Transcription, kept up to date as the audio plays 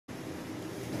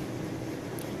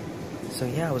So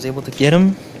yeah, I was able to get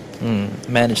them.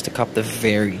 Managed to cop the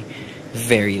very,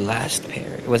 very last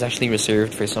pair. It was actually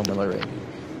reserved for someone already,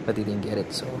 but they didn't get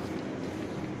it, so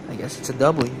I guess it's a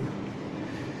W.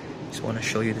 Just want to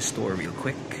show you the store real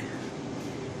quick.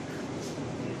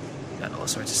 Got all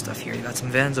sorts of stuff here. You got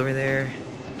some Vans over there,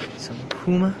 some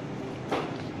Puma,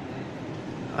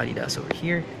 Adidas over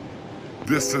here.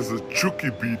 This is a Chucky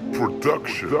Beat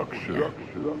production. Yeah.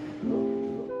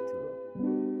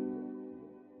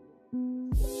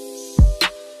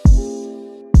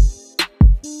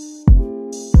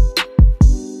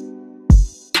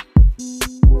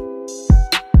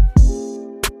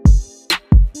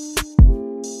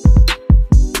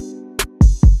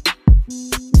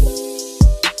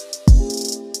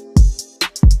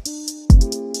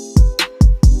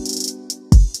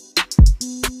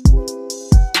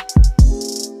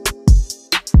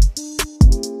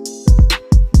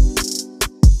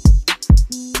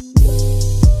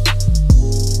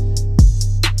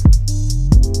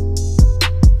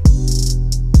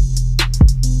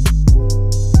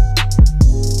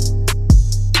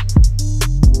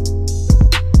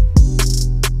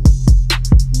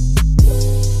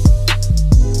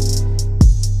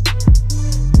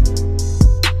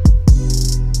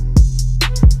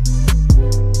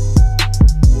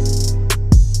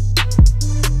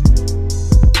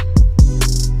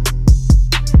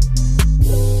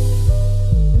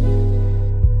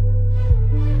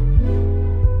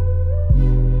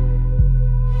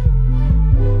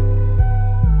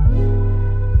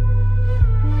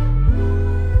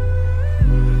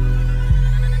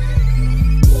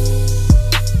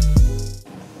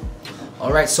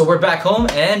 Alright, so we're back home,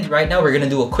 and right now we're gonna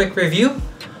do a quick review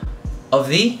of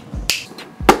the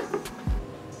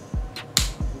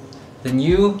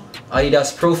new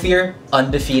Adidas Prophere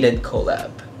Undefeated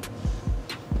collab.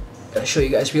 Gonna show you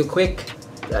guys real quick.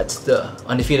 That's the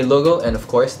Undefeated logo, and of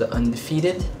course the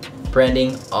Undefeated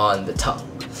branding on the tongue.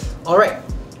 Alright,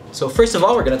 so first of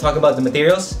all, we're gonna talk about the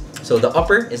materials. So the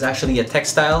upper is actually a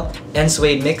textile and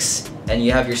suede mix, and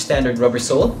you have your standard rubber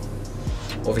sole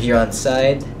over here on the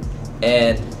side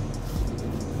and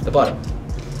the bottom.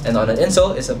 And on an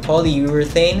insole is a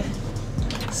polyurethane,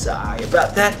 sorry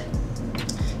about that,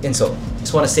 insole.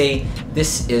 Just want to say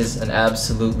this is an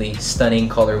absolutely stunning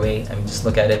colorway. I mean, just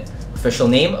look at it. Official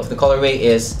name of the colorway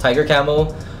is Tiger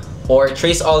Camo or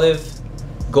Trace Olive,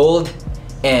 Gold,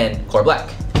 and Core Black.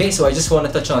 Okay, so I just want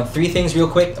to touch on three things real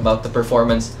quick about the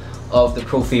performance of the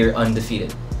Prophere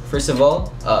Undefeated. First of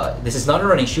all, this is not a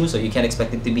running shoe, so you can't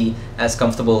expect it to be as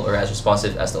comfortable or as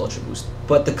responsive as the Ultra Boost.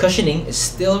 But the cushioning is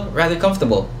still rather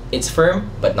comfortable. It's firm,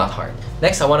 but not hard.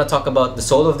 Next, I want to talk about the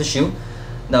sole of the shoe.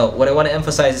 Now, what I want to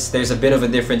emphasize is there's a bit of a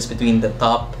difference between the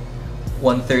top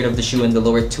 1/3 of the shoe and the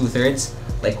lower 2/3.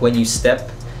 Like when you step,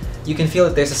 you can feel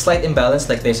that there's a slight imbalance,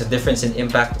 like there's a difference in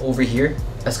impact over here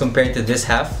as compared to this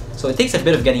half. So it takes a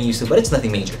bit of getting used to, but it's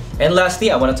nothing major. And lastly,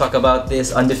 I want to talk about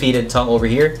this Undefeated tongue over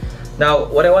here. Now,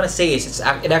 what I want to say is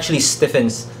it actually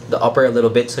stiffens the upper a little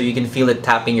bit, so you can feel it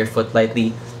tapping your foot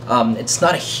lightly. It's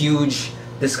not a huge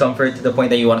discomfort to the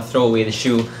point that you want to throw away the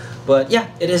shoe, but yeah,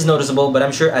 it is noticeable. But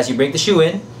I'm sure as you break the shoe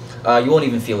in, you won't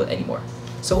even feel it anymore.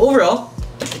 So overall,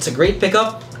 it's a great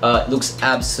pickup. It looks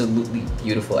absolutely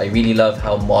beautiful. I really love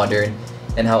how modern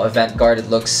and how avant-garde it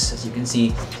looks. As you can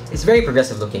see, it's very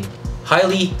progressive looking.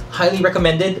 Highly, highly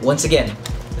recommended. Once again,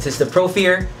 this is the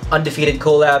Prophere Undefeated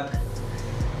collab.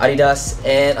 Adidas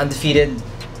and Undefeated,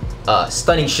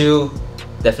 stunning shoe,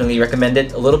 definitely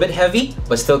recommended. A little bit heavy,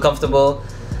 but still comfortable.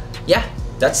 Yeah,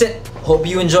 that's it. Hope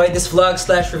you enjoyed this vlog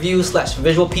slash review slash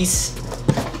visual piece.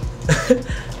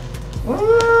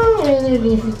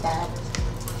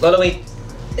 Wait.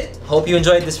 Hope you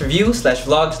enjoyed this review slash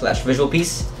vlog slash visual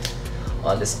piece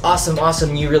on this awesome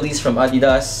new release from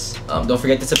Adidas. Don't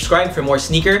forget to subscribe for more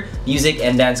sneaker, music,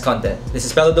 and dance content. This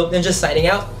is Paelo Dope Ninja signing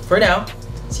out for now.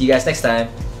 See you guys next time.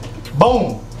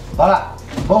 Boom! Tara!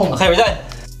 Boom! Okay, we're done.